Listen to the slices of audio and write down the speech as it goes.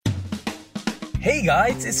Hey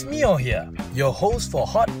guys, it's Mio here, your host for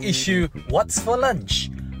Hot Issue What's for Lunch.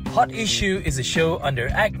 Hot Issue is a show under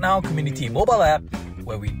Act Now Community mobile app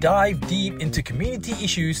where we dive deep into community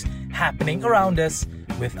issues happening around us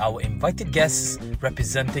with our invited guests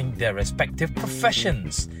representing their respective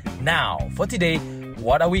professions. Now, for today,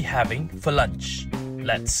 what are we having for lunch?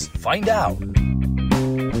 Let's find out.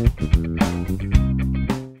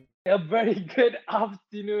 A very good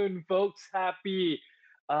afternoon, folks.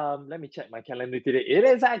 Let me check my calendar today. It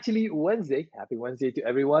is actually Wednesday. Happy Wednesday to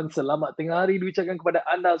everyone. Selamat tengah hari diucapkan kepada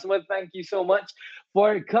anda semua. Thank you so much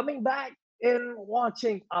for coming back and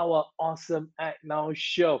watching our awesome Act Now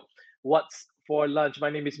show. What's for lunch? My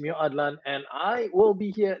name is Mio Adlan, and I will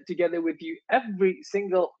be here together with you every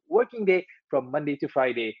single working day from Monday to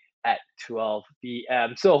Friday at 12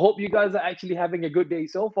 p.m. So hope you guys are actually having a good day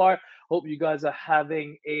so far. Hope you guys are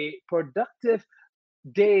having a productive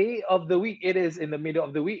day of the week. It is in the middle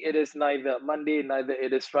of the week. It is neither Monday, neither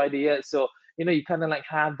it is Friday yet. So, you kind of like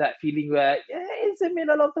have that feeling where, yeah, it's the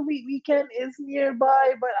middle of the week. Weekend is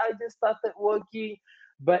nearby, but I just started working.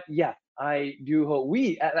 But yeah, I do hope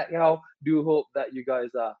we at Act Now do hope that you guys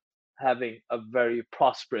are having a very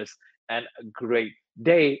prosperous and a great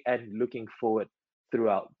day and looking forward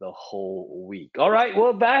throughout the whole week. All right,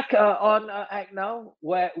 we're back on Act Now,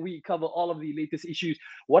 where we cover all of the latest issues,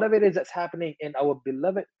 whatever it is that's happening in our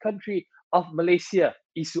beloved country of Malaysia.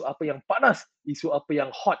 Isu apa yang panas, isu apa yang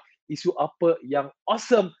hot, isu apa yang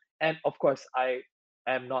awesome. And of course, I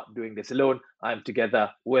am not doing this alone. I'm together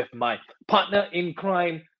with my partner in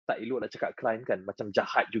crime. Tak elok nak cakap crime kan, macam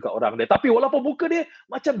jahat juga orang dia. Tapi walaupun muka dia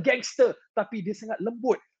macam gangster, tapi dia sangat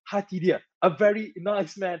lembut hati dia. A very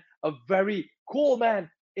nice man, a very cool man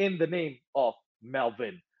in the name of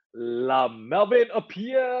Melvin Lam. Melvin,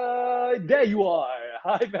 appear. There you are.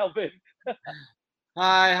 Hi, Melvin.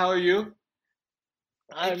 Hi, how are you?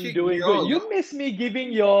 I'm doing good. You miss me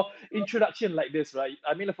giving your introduction like this, right?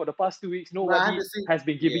 I mean, for the past 2 weeks, nobody has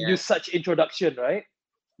been giving you such introduction, right?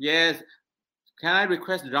 Yes. Can I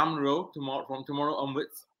request drum roll from tomorrow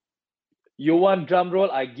onwards? You want drum roll?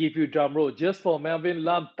 I give you drum roll. Just for Melvin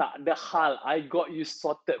Lam, tak ada hal. I got you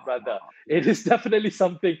sorted, brother. It is definitely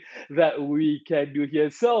something that we can do here.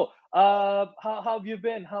 So, how have you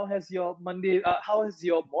been? How has your Monday? How has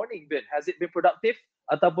your morning been? Has it been productive?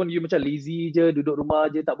 Ataupun you macam lazy je, duduk rumah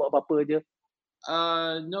je, tak buat apa-apa je?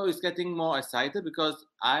 No, it's getting more excited because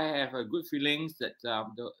I have a good feelings that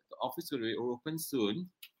the office will be open soon.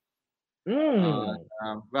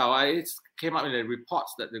 Well, it came out in the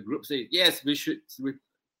reports that the group said, yes, we should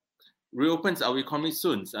reopen our economy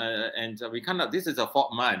soon. And we this is a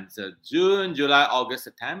 4th month, June, July, August,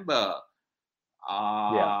 September.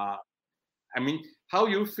 I mean, how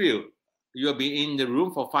you feel? You'll be in the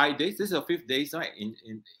room for 5 days. This is your 5th day, right?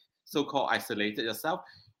 In so-called isolated yourself.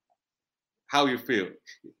 How you feel?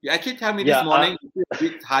 You actually tell me this morning you feel a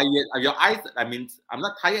bit tired. Your eyes, I mean, I'm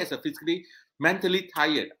not tired as a physically, mentally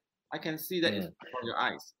tired. I can see that from your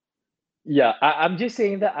eyes. Yeah, I'm just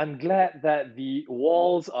saying that I'm glad that the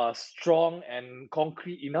walls are strong and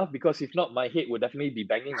concrete enough, because if not, my head would definitely be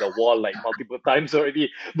banging the wall like multiple times already.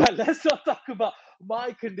 But let's not talk about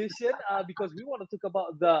my condition because we want to talk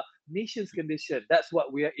about the nation's condition. That's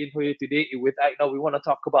what we are in here today with Act Now. We want to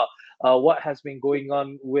talk about what has been going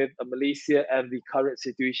on with Malaysia and the current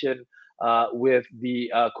situation with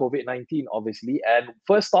the COVID-19, obviously. And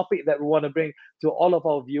first topic that we want to bring to all of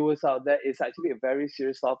our viewers out there is actually a very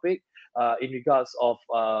serious topic in regards of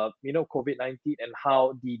COVID-19 and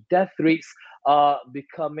how the death rates are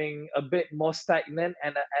becoming a bit more stagnant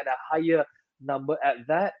and at a higher number at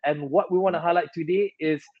that. And what we want to highlight today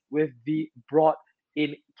is with the brought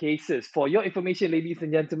in cases. For your information, ladies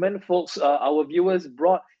and gentlemen, folks, our viewers,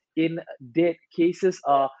 brought in dead cases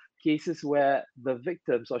are cases where the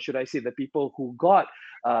victims, or should I say the people who got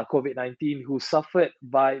COVID-19, who suffered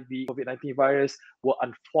by the COVID-19 virus, were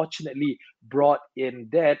unfortunately brought in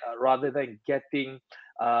dead rather than getting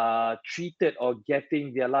treated or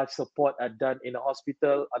getting their life support done in a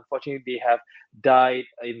hospital. Unfortunately, they have died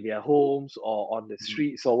in their homes or on the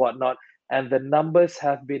streets or whatnot. And the numbers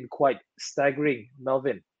have been quite staggering,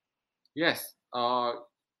 Melvin. Yes.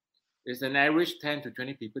 It's an average 10 to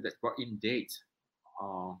 20 people that's brought in dead.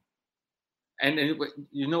 And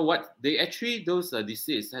you know what? They actually, those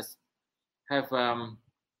disease have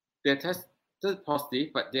they're tested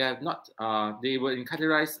positive, but they have not. They were in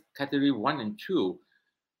category 1 and 2,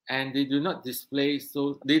 and they do not display.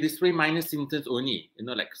 So they display minor symptoms only,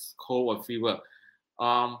 like cold or fever,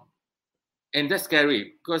 and that's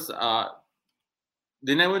scary because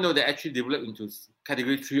they never know they actually develop into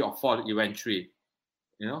category 3 or 4 eventually.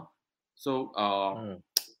 So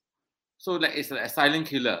So like it's like a silent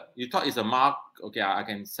killer. You thought it's a mark, okay, I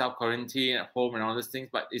can self-quarantine at home and all these things,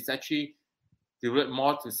 but it's actually developed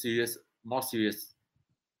more serious.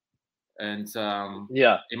 And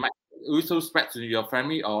Yeah. it might also spread to your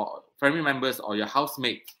family members or your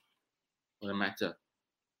housemates for the matter.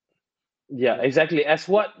 Yeah, exactly. As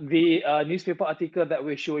what the newspaper article that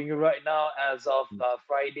we're showing you right now, as of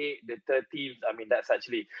Friday the 13th, I mean, that's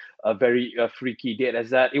actually a very freaky date, as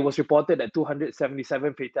that it was reported that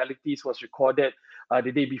 277 fatalities was recorded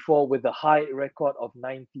the day before, with a high record of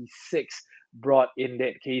 96 brought in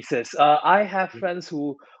dead cases. I have friends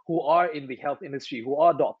who are in the health industry, who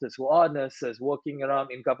are doctors, who are nurses, working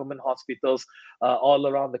around in government hospitals all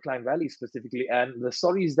around the Klang Valley specifically. And the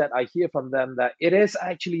stories that I hear from them, that it is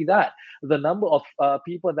actually that the number of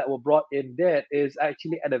people that were brought in dead is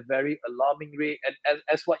actually at a very alarming rate. And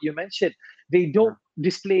as what you mentioned, they don't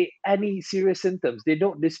display any serious symptoms. They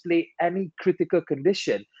don't display any critical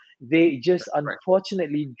condition. They just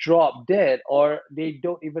unfortunately drop dead, or they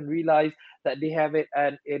don't even realize that they have it,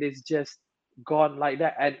 and it is just gone like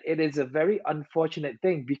that. And it is a very unfortunate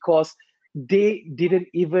thing, because they didn't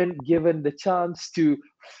even given the chance to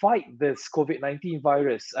fight this COVID-19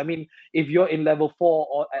 virus. I mean, if you're in level 4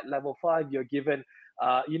 or at level 5, you're given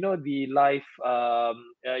the life,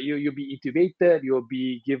 you'll be intubated, you'll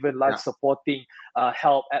be given life supporting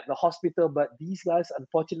help at the hospital. But these guys,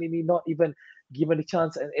 unfortunately, not even given a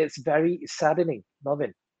chance, and it's very saddening,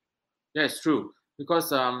 Novin. Yeah, it's true,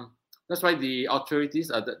 because that's why the authorities,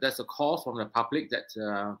 there's a call from the public that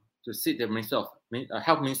to seek the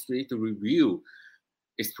Health Ministry to review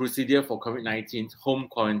its procedure for COVID-19 home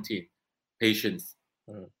quarantine patients.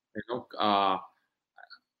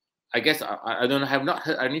 I guess I don't know, have not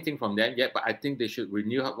heard anything from them yet, but I think they should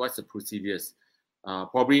renew what's the procedures.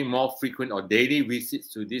 Probably more frequent or daily visits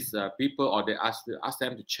to these people, or they ask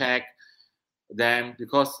them to check them,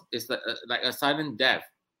 because it's like a silent death.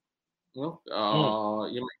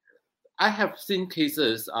 I have seen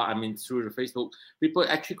cases, through the Facebook, people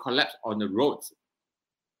actually collapse on the roads.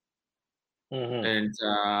 And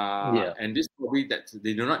and this probably that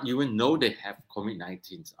they do not even know they have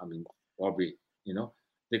COVID-19. Probably,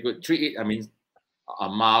 they could treat it, a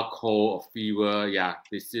mild cold or fever, they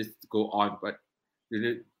just go on, but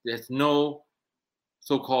there's no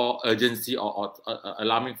so-called urgency or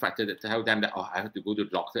alarming factor that tell them that, I have to go to the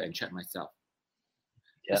doctor and check myself.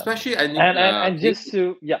 Yeah. Especially, I think, and just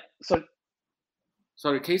to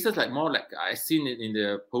sorry, cases more like I've seen it in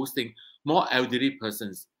the posting, more elderly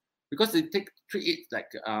persons, because they treat it like,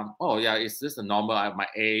 it's just a normal, at my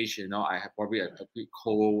age, I have probably a bit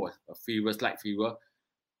cold, a fever, slight fever.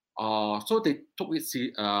 So they took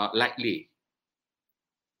it lightly.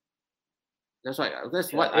 That's right.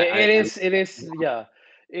 That's what it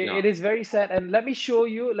is very sad. And let me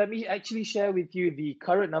actually share with you the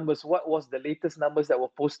current numbers. What was the latest numbers that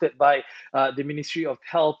were posted by the Ministry of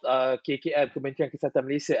Health, KKM, Kementerian Kesihatan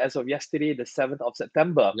Malaysia, as of yesterday, the 7th of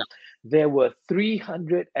September? There were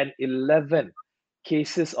 311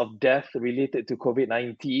 cases of death related to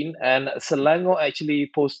COVID-19, and Selangor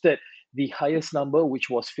actually posted the highest number, which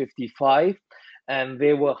was 55. And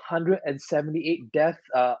there were 178 deaths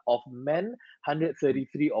of men,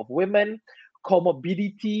 133 of women.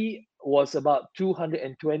 Comorbidity was about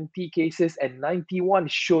 220 cases, and 91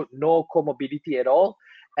 showed no comorbidity at all.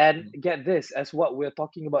 And get this, as what we're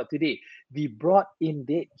talking about today, the brought in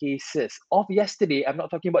dead cases of yesterday, I'm not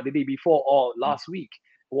talking about the day before or last week,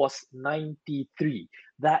 was 93.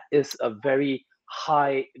 That is a very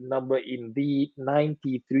high number indeed.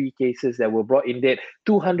 93 cases that were brought in dead.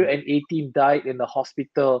 218 died in the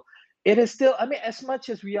hospital. It is still, as much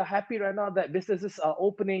as we are happy right now that businesses are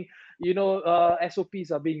opening,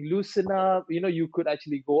 SOPs are being loosened up, you could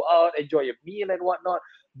actually go out, enjoy a meal and whatnot,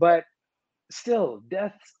 but still,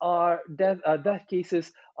 death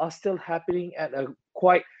cases are still happening at a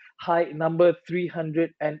quite high number,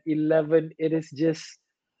 311. It is just,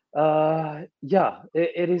 it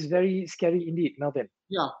is very scary indeed, Melvin.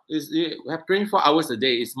 Yeah, we have 24 hours a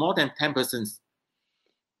day. It's more than 10 persons.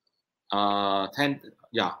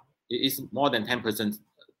 It is more than 10%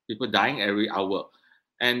 people dying every hour.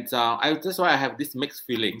 And that's why I have these mixed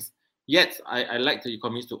feelings. Yet, I like the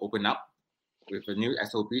economies to open up with a new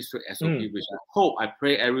SOP, strict SOP, which I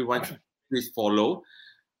pray everyone please follow.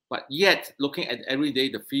 But yet, looking at every day,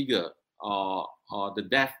 the figure or the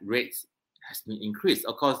death rates has been increased.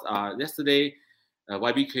 Of course, yesterday,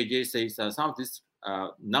 YBKJ says some of these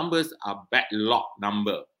numbers are backlog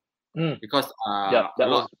number, because a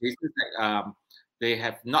lot of cases they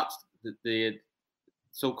have not they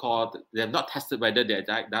have not tested whether they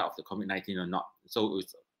died of the COVID-19 or not. So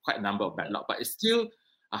it's quite a number of backlog, but it's still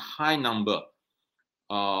a high number.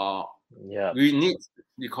 Yeah. We need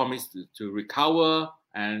the economies to recover,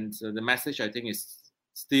 and the message I think is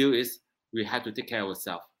still is we have to take care of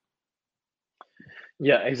ourselves.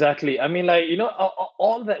 Yeah, exactly. I mean, like,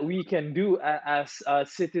 all that we can do as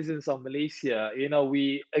citizens of Malaysia,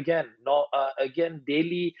 we again, not again,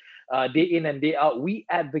 daily, day in and day out, we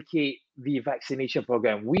advocate the vaccination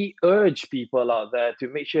program. We urge people out there to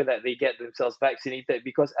make sure that they get themselves vaccinated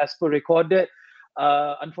because, as per recorded,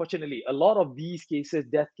 unfortunately, a lot of these cases,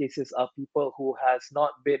 death cases, are people who has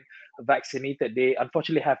not been vaccinated. They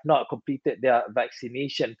unfortunately have not completed their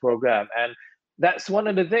vaccination program, and that's one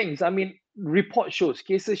of the things. I mean, report shows,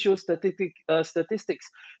 cases show, statistics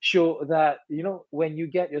show that when you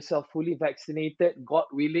get yourself fully vaccinated, God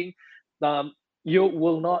willing, you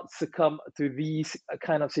will not succumb to these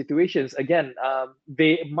kind of situations again.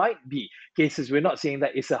 They might be cases. We're not saying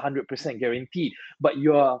that it's 100% guaranteed, but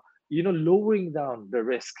you're lowering down the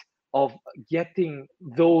risk of getting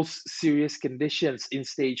those serious conditions in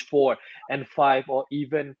stage 4 and 5, or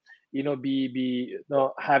even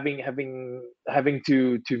having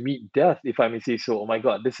to meet death, if I may say so. Oh my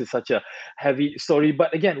God, this is such a heavy story.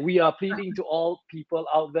 But again, we are pleading to all people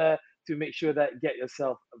out there to make sure that get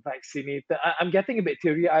yourself vaccinated. I'm getting a bit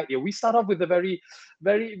teary-eyed here. We start off with a very,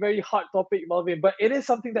 very, very hard topic, Melvin, but it is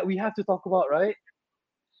something that we have to talk about, right?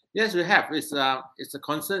 Yes, we have. It's a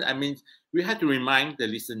concern. I mean, we have to remind the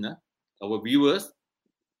listener, our viewers.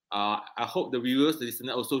 I hope the viewers, the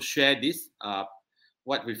listener, also share this,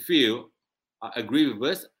 what we feel, agree with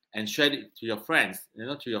us, and share it to your friends.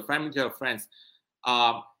 To your family, to your friends.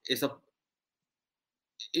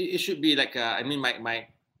 It should be like I mean,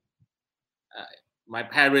 my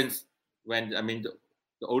parents, when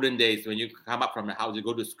the olden days, when you come up from the house, you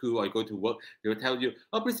go to school or you go to work, they will tell you,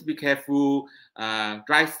 oh, please be careful,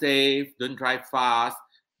 drive safe, don't drive fast.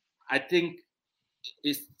 I think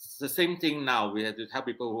it's the same thing now. We have to tell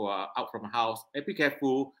people who are out from the house, hey, be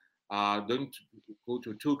careful, don't go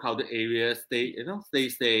to too crowded areas, stay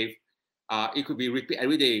safe. It could be repeat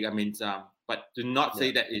every day. I mean, but do not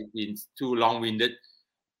say that it's too long-winded.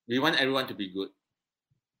 We want everyone to be good.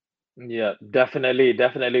 Yeah, definitely,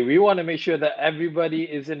 definitely. We want to make sure that everybody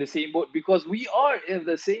is in the same boat because we are in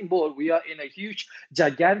the same boat. We are in a huge,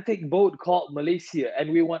 gigantic boat called Malaysia, and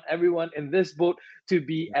we want everyone in this boat to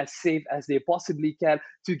be as safe as they possibly can,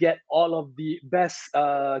 to get all of the best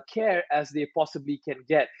care as they possibly can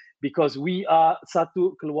get, because we are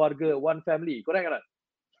satu keluarga, one family. Correct or not?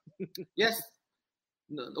 Yes,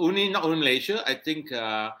 not only Malaysia. I think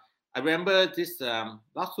I remember this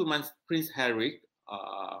last 2 months, Prince Harry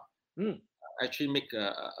actually make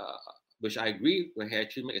which I agree, where he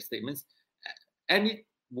actually make a statement.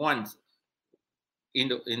 Anyone in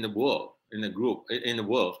the world, in the group, in the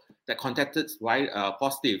world that contacted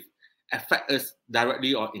positive affect us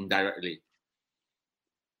directly or indirectly.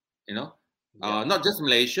 Not just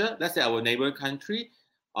Malaysia. Let's say our neighboring country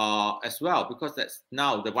as well, because that's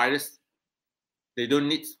now the virus. They don't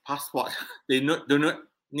need passport. They do not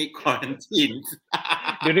need quarantine.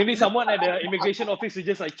 They really need someone at the immigration office to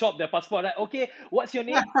just like chop their passport. Like, okay, what's your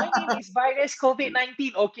name? My name is Virus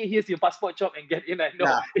COVID-19. Okay, here's your passport, chop and get in. I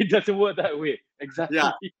know it doesn't work that way. Exactly.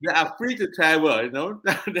 Yeah, they are free to travel.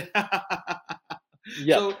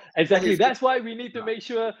 Yeah, so, exactly. That's why we need to make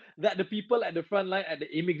sure that the people at the front line at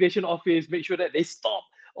the immigration office make sure that they stop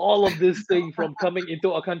all of this thing from coming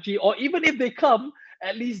into our country, or even if they come,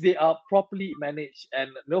 at least they are properly managed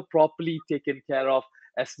and properly taken care of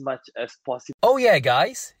as much as possible. Oh yeah,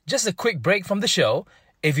 guys, just a quick break from the show.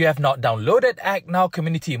 If you have not downloaded Act Now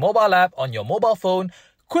Community mobile app on your mobile phone,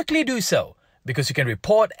 quickly do so, because you can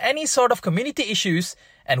report any sort of community issues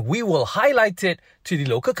and we will highlight it to the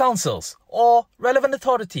local councils or relevant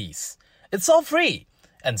authorities. It's all free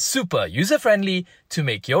and super user-friendly to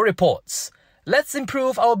make your reports. Let's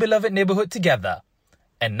improve our beloved neighborhood together.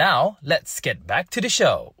 And now, let's get back to the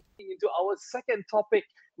show. Into our second topic,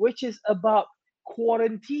 which is about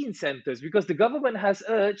quarantine centers, because the government has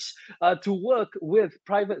urged to work with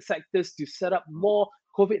private sectors to set up more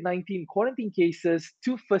COVID-19 quarantine cases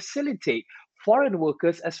to facilitate foreign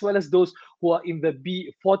workers as well as those who are in the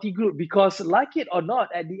B40 group. Because like it or not,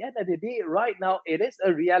 at the end of the day, right now, it is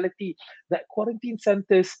a reality that quarantine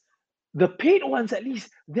centers, the paid ones at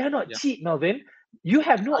least, they're not cheap, Melvin. You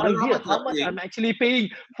have no idea how much I'm actually paying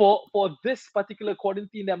for this particular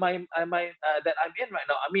quarantine that I'm in right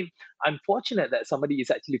now. I mean, I'm fortunate that somebody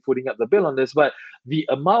is actually putting up the bill on this, but the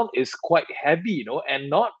amount is quite heavy, and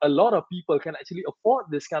not a lot of people can actually afford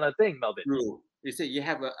this kind of thing, Melvin. True. You say you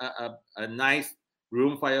have a nice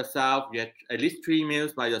room for yourself. You have at least 3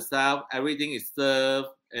 meals by yourself. Everything is served,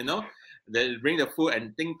 they bring the food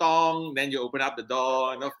and ding dong, then you open up the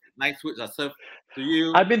door, nice foods are served to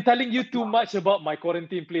you. I've been telling you too much about my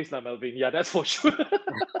quarantine place now, Melvin. Yeah, that's for sure.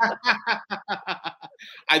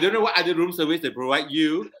 I don't know what other room service they provide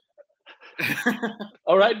you.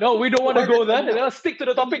 All right, no, we don't want to go there. Let's stick to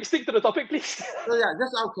the topic. Stick to the topic, please. So yeah,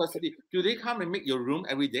 just out of curiosity, do they come and make your room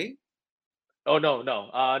every day? Oh no, no.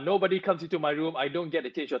 Nobody comes into my room. I don't get to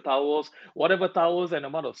change your towels. Whatever towels and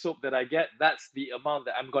amount of soap that I get, that's the amount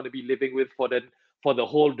that I'm going to be living with for the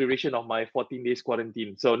whole duration of my 14 days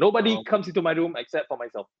quarantine. So nobody comes into my room except for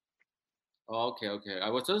myself. Okay. I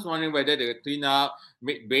was just wondering whether they clean up,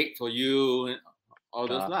 make bake for you, all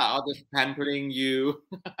those all this pampering you,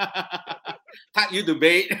 tuck you to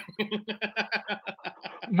bed.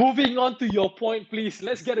 Moving on to your point, please.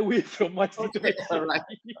 Let's get away from my situation. All right.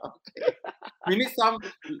 Okay. We need some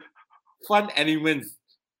fun elements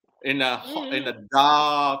in a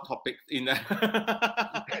dark topic.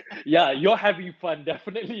 Yeah, you're having fun,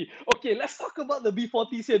 definitely. Okay, let's talk about the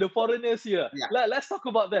B40s here, the foreigners here. Yeah. Let's talk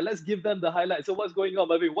about that. Let's give them the highlights. So what's going on,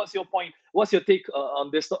 Melvin? What's your point? What's your take on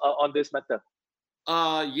this matter?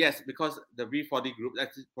 Yes, because the B40 group,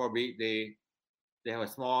 actually probably they have a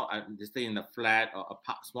small, they stay in a flat or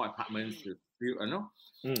small apartments with few,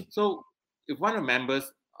 So if one of the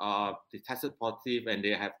members they tested positive and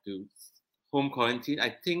they have to home quarantine,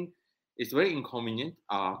 I think it's very inconvenient.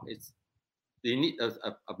 They need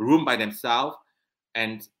a room by themselves,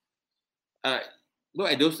 and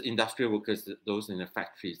look at those industrial workers, those in the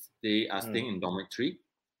factories. They are staying in dormitory.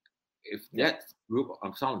 If that group,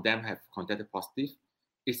 some of them have contacted positive,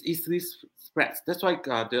 it's easily spreads. That's why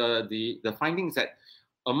the findings that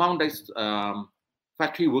among these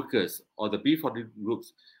factory workers or the B40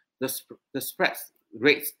 groups, the spread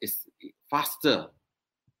rates is faster.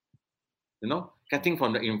 Getting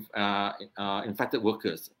from the infected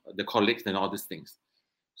workers, the colleagues, and all these things.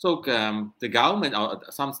 So the government or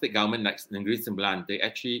some state government like Negeri Sembilan, they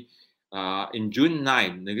actually in June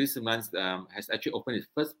 9, Negeri Sembilan has actually opened its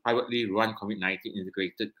first privately run COVID-19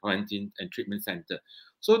 integrated quarantine and treatment center.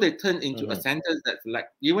 So they turn into a center that's like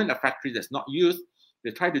even a factory that's not used,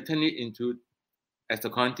 they try to turn it into as a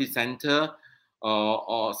quarantine center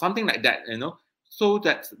or something like that, so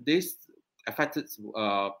that this affected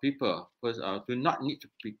people do not need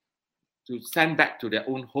to send back to their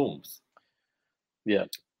own homes. Yeah.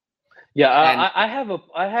 Yeah, I have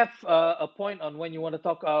a point on when you want to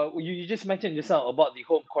talk. You just mentioned yourself about the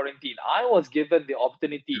home quarantine. I was given the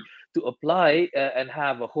opportunity to apply and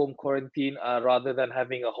have a home quarantine rather than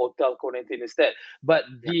having a hotel quarantine instead. But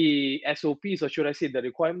the SOPs, or should I say, the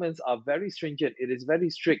requirements are very stringent. It is very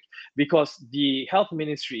strict because the health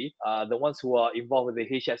ministry, the ones who are involved with the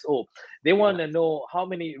HSO, they want to know how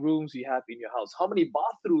many rooms you have in your house, how many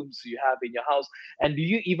bathrooms you have in your house, and do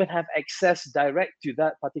you even have access direct to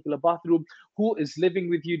that particular bathroom? Who is living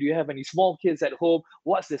with you? Do you have any small kids at home?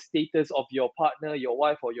 What's the status of your partner, your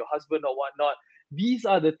wife, or your husband, or whatnot? These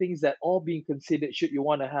are the things that are being considered should you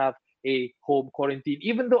want to have a home quarantine.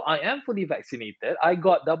 Even though I am fully vaccinated, I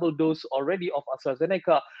got double dose already of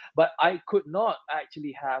AstraZeneca, but I could not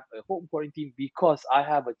actually have a home quarantine because I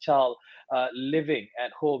have a child living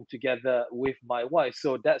at home together with my wife.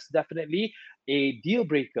 So that's definitely a deal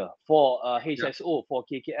breaker for HSO, for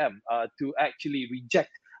KKM, to actually reject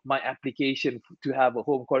my application to have a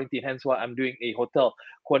home quarantine. Hence why I'm doing a hotel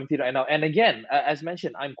quarantine right now. And again, as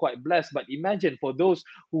mentioned, I'm quite blessed. But imagine for those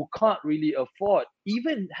who can't really afford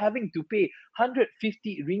even having to pay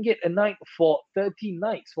 150 ringgit a night for 13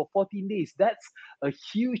 nights, for 14 days. That's a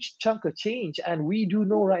huge chunk of change. And we do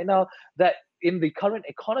know right now that in the current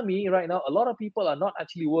economy right now, a lot of people are not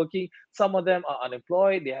actually working. Some of them are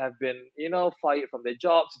unemployed. They have been, fired from their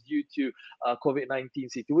jobs due to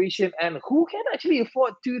COVID-19 situation. And who can actually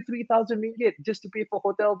afford 2,000-3,000 ringgit just to pay for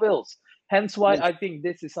hotel bills? Hence why I think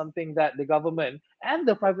this is something that the government and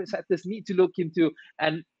the private sectors need to look into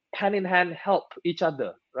and hand in hand help each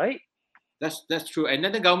other, right? That's true. And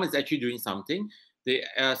then the government is actually doing something. They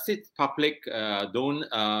seek public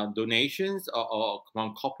donations or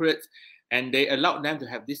from corporates, and they allow them to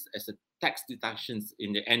have this as a tax deductions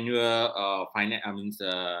in the annual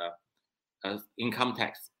income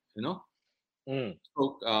tax. So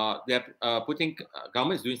they're putting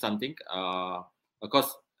government is doing something. Of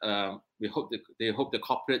course, they hope the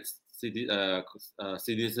corporate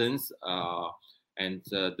citizens and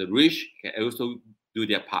the rich can also do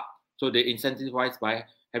their part. So they incentivize by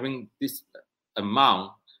having this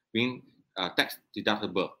amount being tax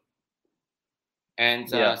deductible. And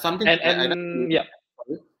something and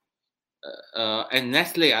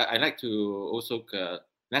Nestle, I like to also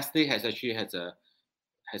Nestle has a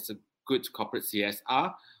good corporate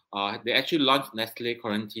CSR. they actually launched Nestle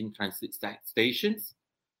quarantine transit stations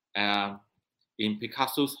in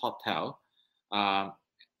Picasso's hotel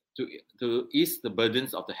to ease the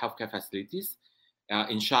burdens of the healthcare facilities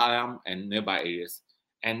in Shah Alam and nearby areas.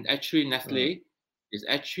 And actually, Nestle is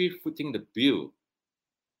actually footing the bill.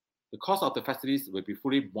 The cost of the facilities will be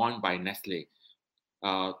fully borne by Nestle,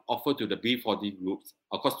 offered to the B40 groups,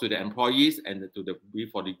 of course, to the employees and to the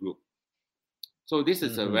B40 group. So this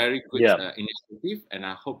is a very good initiative, and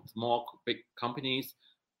I hope more big companies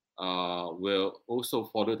will also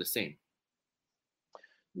follow the same.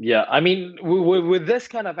 Yeah, I mean, with this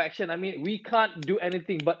kind of action, I mean, we can't do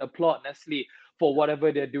anything but applaud Nestle for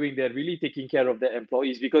whatever they're doing. They're really taking care of their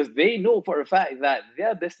employees because they know for a fact that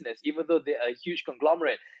their business, even though they're a huge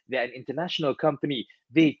conglomerate, they're an international company,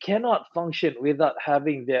 they cannot function without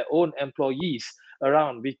having their own employees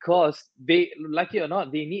around because they, like it or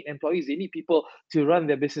not, they need employees, they need people to run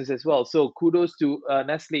their business as well. So kudos to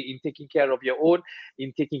Nestle in taking care of your own,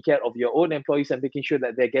 employees and making sure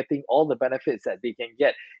that they're getting all the benefits that they can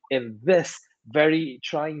get in this very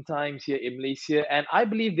trying times here in Malaysia. And I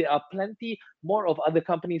believe there are plenty more of other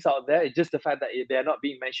companies out there. It's just the fact that they're not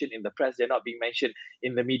being mentioned in the press, they're not being mentioned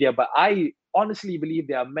in the media. But I honestly believe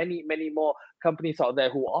there are many, many more companies out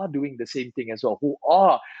there who are doing the same thing as well, who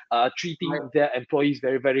are treating their employees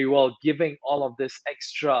very, very well, giving all of this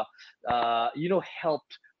extra, help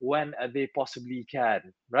when they possibly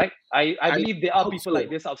can, right? I believe there are people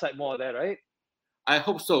like this outside more there, right? I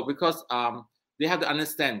hope so, because they have to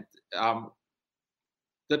understand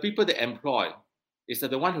the people they employ is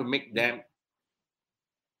the one who make them,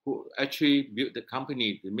 who actually build the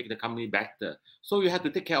company, to make the company better. So you have to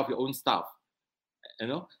take care of your own staff.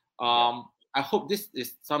 I hope this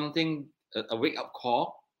is something, a wake-up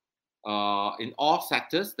call in all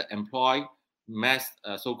sectors that employ mass,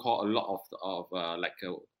 so-called a lot of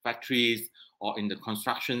factories or in the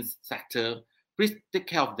construction sector. Please take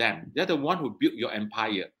care of them. They're the one who built your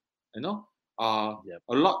empire. A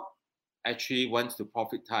lot actually wants to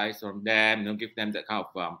profitize from them, give them that kind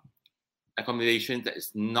of accommodation that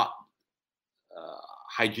is not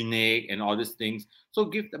hygienic and all these things. So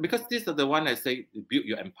give them, because these are the ones that say build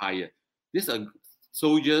your empire. These are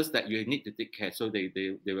soldiers that you need to take care, so they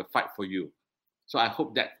will fight for you. So I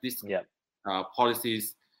hope that this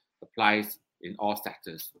policies applies in all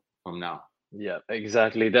sectors from now. Yeah,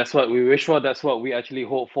 exactly. That's what we wish for. That's what we actually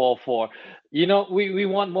hope for. We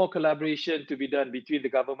want more collaboration to be done between the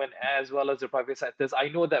government as well as the private sectors. I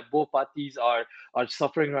know that both parties are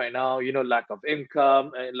suffering right now, lack of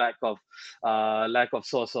income and lack of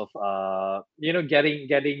source of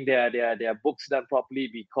getting their books done properly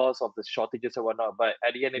because of the shortages and whatnot. But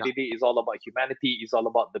at the end of the day, it's all about humanity, it's all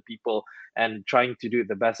about the people and trying to do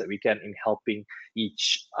the best that we can in helping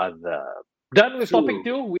each other. Done with topic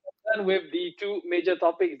 2. We are done with the 2 major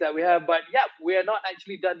topics that we have. But we are not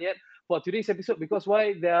actually done yet for today's episode because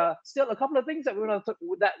why? There are still a couple of things that we want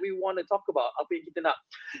to talk about. Apa yang kita nak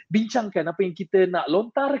bincangkan, apa yang kita nak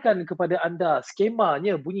lontarkan kepada anda.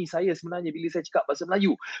 Skemanya bunyi saya sebenarnya bila saya cakap bahasa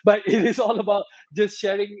Melayu. But it is all about just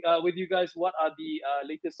sharing with you guys what are the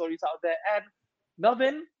latest stories out there. And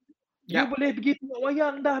Melvin, you boleh pergi tengok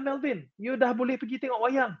wayang dah, Melvin. You dah boleh pergi tengok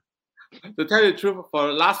wayang. To tell you the truth,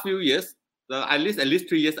 for the last few years, at least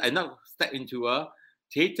 3 years, I not stepped into a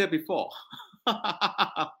theater before.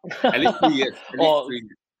 At least 3 years.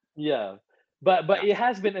 Yeah, but it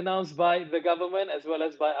has been announced by the government as well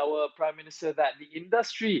as by our Prime Minister that the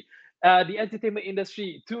industry, the entertainment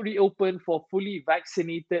industry, to reopen for fully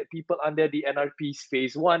vaccinated people under the NRP's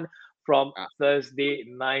Phase 1 from Thursday,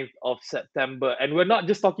 9th of September. And we're not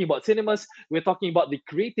just talking about cinemas, we're talking about the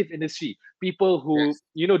creative industry. People who,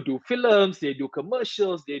 do films, they do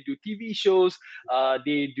commercials, they do TV shows,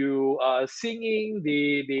 they do singing,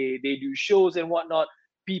 they do shows and whatnot.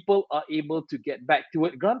 People are able to get back to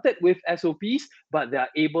it, granted with SOPs, but they are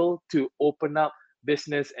able to open up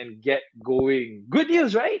business and get going. Good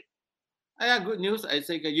news, right? Yeah, good news. I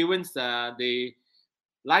think even the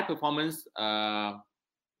live performance,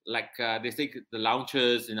 they say the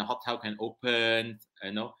lounges in the hotel can open,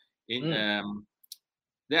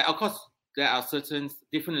 there are certain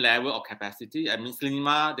different level of capacity. I mean,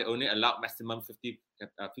 cinema, they only allow maximum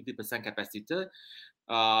 50% capacity.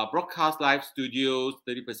 Broadcast live studios,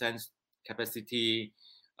 30% capacity.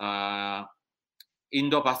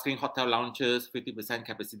 Indoor basking hotel lounges, 50%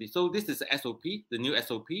 capacity. So this is the SOP, the new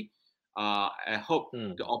SOP. I hope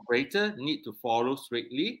the operator need to follow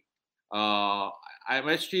strictly. I'm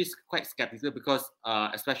actually quite skeptical because,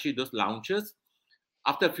 especially those lounges,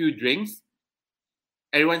 after a few drinks,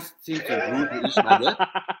 everyone seems to rude to each other,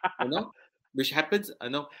 which happens.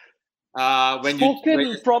 when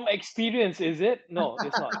Spoken from experience, is it? No,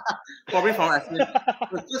 it's not. probably from experience.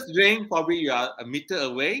 The first drink, probably you are a meter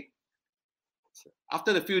away.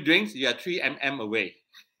 After the few drinks, you are 3 mm away.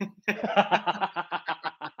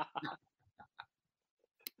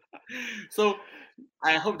 So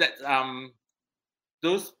I hope that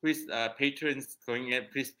those patrons going in,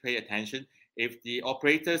 please pay attention. If the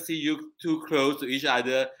operator see you too close to each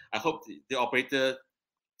other, I hope the operator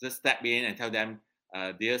just step in and tell them,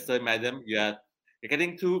 dear sir, madam, you're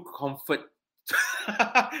getting too comfort.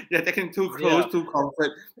 You're taking too close, too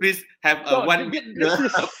comfort. Please have a 1 meter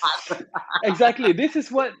apart. Exactly. This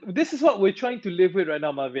is what we're trying to live with right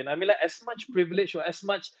now, Marvin. I mean, like, as much privilege or as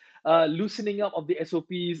much loosening up of the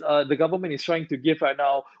SOPs the government is trying to give right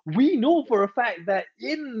now, we know for a fact that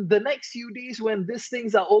in the next few days when these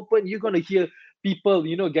things are open, you're gonna hear people,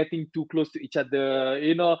 getting too close to each other,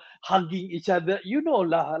 hugging each other.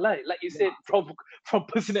 Like you said, from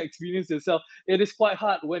personal experience yourself, it is quite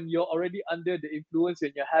hard when you're already under the influence,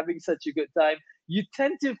 when you're having such a good time. You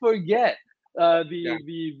tend to forget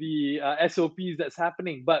the SOPs that's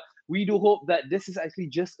happening. But we do hope that this is actually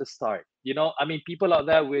just a start. I mean, people out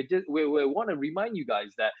there, we want to remind you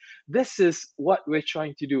guys that this is what we're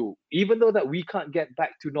trying to do. Even though that we can't get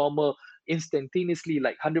back to normal instantaneously,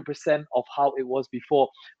 like 100% of how it was before,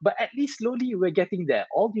 but at least slowly we're getting there.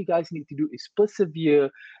 All you guys need to do is persevere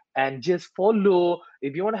and just follow.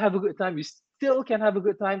 If you want to have a good time, you still can have a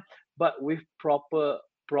good time, but with proper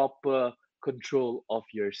control of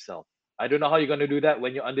yourself. I don't know how you're going to do that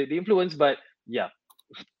when you're under the influence, but yeah.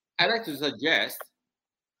 I'd like to suggest,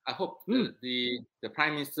 I hope the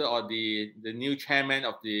Prime Minister or the new chairman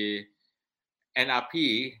of the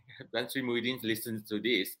NRP, Tan Sri Muhyiddin, listens to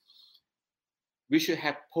this. We should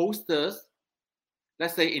have posters,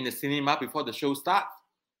 let's say in the cinema before the show starts,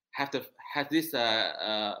 have this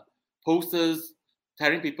posters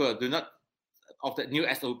telling people do not of the new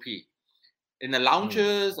SOP. In the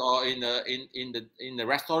lounges or in the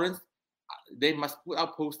restaurants, they must put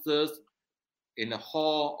out posters in the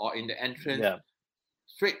hall or in the entrance. Yeah.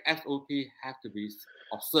 Strict SOP have to be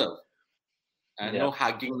observed. No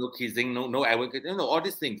hugging, no kissing, no all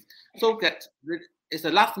these things. So that it's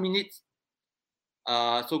a last minute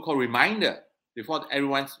so-called reminder before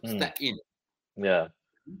everyone step in. Yeah.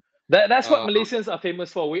 That's what Malaysians are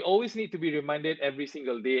famous for. We always need to be reminded every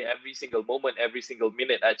single day, every single moment, every single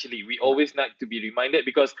minute. Actually, we always like to be reminded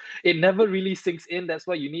because it never really sinks in. That's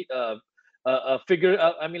why you need a figure.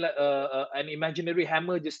 I mean, like an imaginary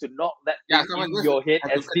hammer just to knock that in your head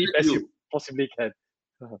as deep as you possibly can.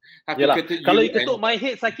 Yalah. Kalau you ketuk my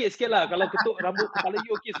head sakit sikit lah. Kalau ketuk rambut kepala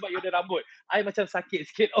you okay sebab you ada rambut. I macam sakit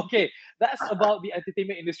sikit. Okay, that's about the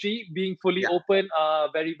entertainment industry being fully open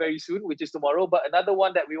very, very soon, which is tomorrow. But another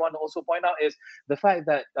one that we want to also point out is the fact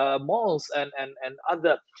that malls and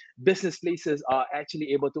other business places are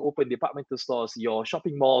actually able to open departmental stores. Your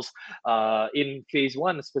shopping malls in phase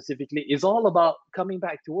 1 specifically is all about coming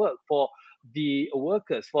back to work for the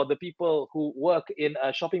workers, for the people who work in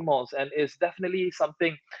shopping malls, and it's definitely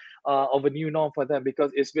something of a new norm for them because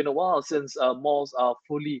it's been a while since malls are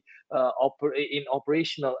fully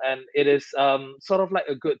operational, and it is sort of like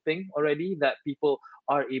a good thing already that people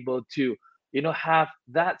are able to have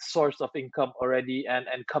that source of income already and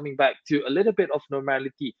coming back to a little bit of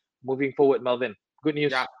normality moving forward. Melvin, good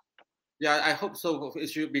news. Yeah, I hope so. It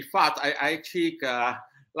should be fast. I actually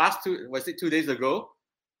 2 days ago,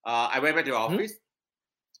 I went back to the office.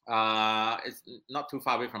 It's not too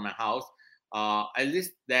far away from my house. I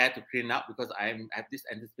list there to clean up because I have this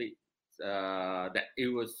anticipate that it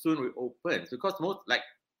will soon reopen because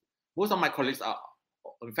most of my colleagues are,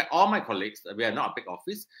 in fact, all my colleagues, we are not a big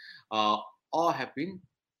office, all have been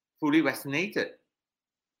fully vaccinated.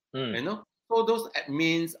 So those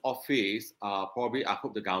admins office probably, I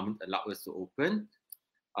hope the government allow us to open.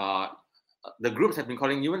 The groups have been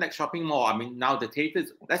calling, even like shopping mall. I mean, now the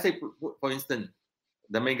theaters, let's say, for instance,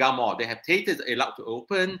 the Mega Mall, they have theaters allowed to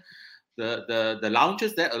open, the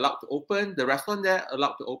lounges there allowed to open, the restaurant there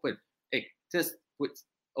allowed to open. It just would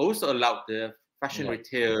also allow the fashion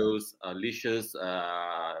retailers, leisures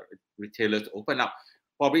retailers to open up.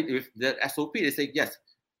 Probably with the SOP, they say, yes,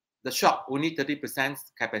 the shop only 30%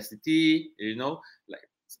 capacity,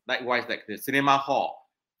 likewise, like the cinema hall,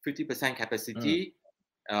 50% capacity.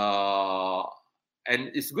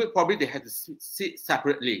 And it's good. Probably they have to sit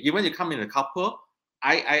separately. Even you come in a couple,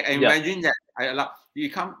 I imagine that I allow you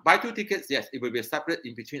come buy 2 tickets. Yes, it will be a separate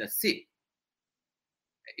in between a seat.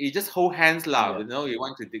 you just hold hands lah. Yeah. You know, you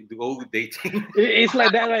want to go dating. It's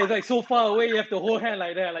like that, right? It's like so far away, you have to hold hand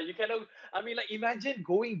like that. Like you cannot. I mean, like imagine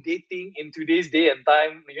going dating in today's day and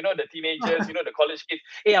time. You know, the teenagers, you know, the college kids.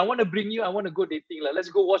 Hey, I want to bring you. I want to go dating. Like, let's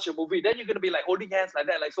go watch a movie. Then you're gonna be like holding hands like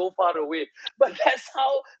that, like so far away. But that's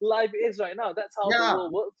how life is right now. That's how Yeah. the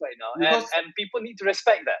world works right now, Because- and people need to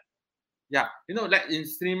respect that. Yeah, you know, like in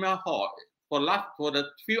cinema hall, for the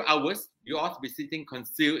few hours, you ought to be sitting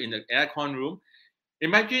concealed in the aircon room.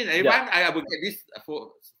 Imagine, I would get this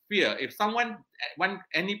for fear. If someone at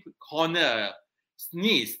any corner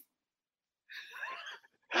sneeze,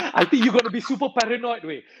 I think you're gonna be super paranoid,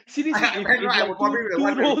 way. Seriously, if I would probably be the two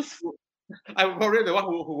one rows. I would probably be the one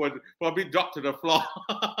who would probably drop to the floor.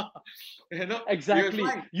 You know, Exactly.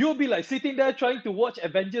 You'll be like sitting there trying to watch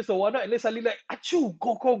Avengers or whatnot, and then suddenly like, achoo,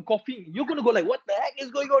 go, coughing. You're gonna go like, what the heck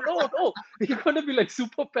is going on? No. You're gonna be like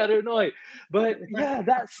super paranoid. But yeah,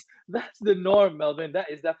 that's the norm, Melvin. That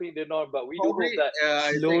is definitely the norm. But we do hope that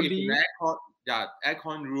slowly.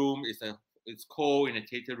 Aircon room it's cold in a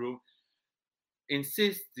theater room.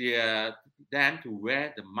 Insist them to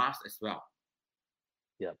wear the mask as well.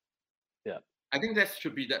 Yeah. I think that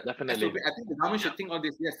should be Definitely. I think the government should think of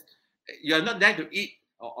this. Yes, you're not there to eat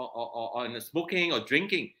or smoking or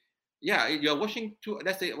drinking. Yeah, you're watching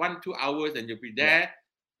let's say 1-2 hours, and you'll be there. Yeah.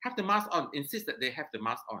 Have the mask on. Insist that they have the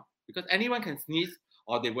mask on, because anyone can sneeze,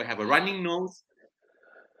 or they will have a running nose.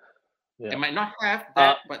 Yeah. They might not have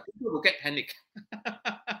that, but people will get panic.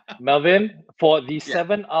 Melvin, for the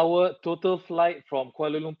 7-hour total flight from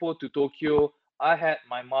Kuala Lumpur to Tokyo, I had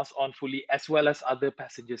my mask on fully, as well as other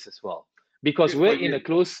passengers as well. Because we're in a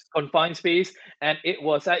close, confined space, and it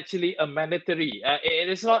was actually a mandatory. It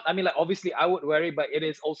is not, I mean, like, obviously I would wear it, but it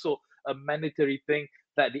is also a mandatory thing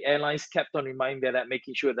that the airlines kept on reminding that,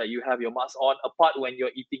 making sure that you have your mask on. Apart when you're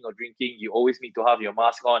eating or drinking, you always need to have your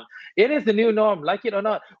mask on. It is the new norm, like it or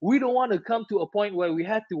not. We don't want to come to a point where we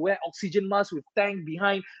had to wear oxygen masks with tank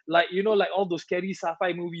behind, like, you know, like all those scary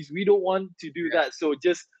sci-fi movies. We don't want to do that. So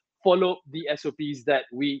just follow the SOPs that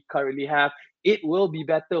we currently have. It will be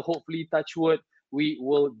better. Hopefully, touch wood, we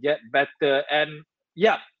will get better. And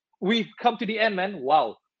yeah, we've come to the end, man.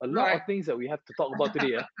 Wow. A lot of things that we have to talk about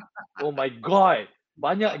today. Oh my God.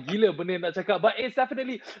 Banyak gila benda nak cakap. But it's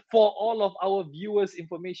definitely for all of our viewers,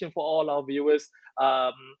 information for all our viewers.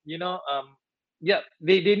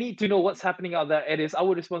 They need to know what's happening out there. It is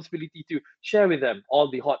our responsibility to share with them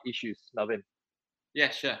all the hot issues, Navin.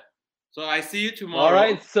 Yeah, sure. So I see you tomorrow. All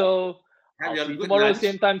right. So Have I'll see you good tomorrow, lunch.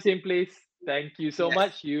 same time, same place. Thank you so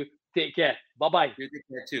much. You take care. Bye-bye. You take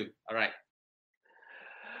care too. All right.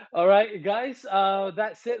 All right, guys.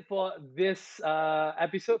 That's it for this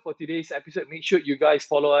episode, for today's episode. Make sure you guys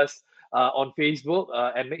follow us on Facebook,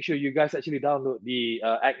 and make sure you guys actually download the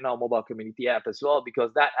Act Now mobile community app as well,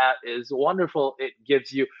 because that app is wonderful. It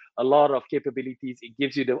gives you a lot of capabilities. It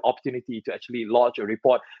gives you the opportunity to actually lodge a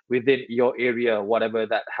report within your area, whatever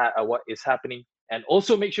that what is happening. And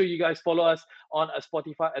also make sure you guys follow us on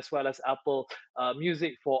Spotify as well as Apple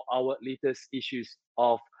Music for our latest issues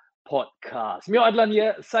of podcast. Mio Adlan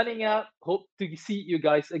here, signing out. Hope to see you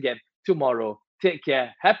guys again tomorrow. Take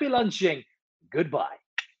care. Happy lunching. Goodbye.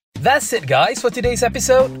 That's it, guys, for today's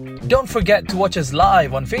episode. Don't forget to watch us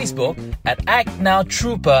live on Facebook at Act Now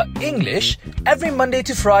Trooper English every Monday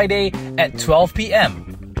to Friday at 12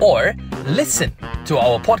 p.m. Or listen to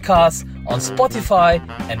our podcast on Spotify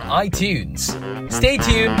and iTunes. Stay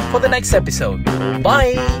tuned for the next episode.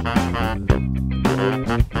 Bye!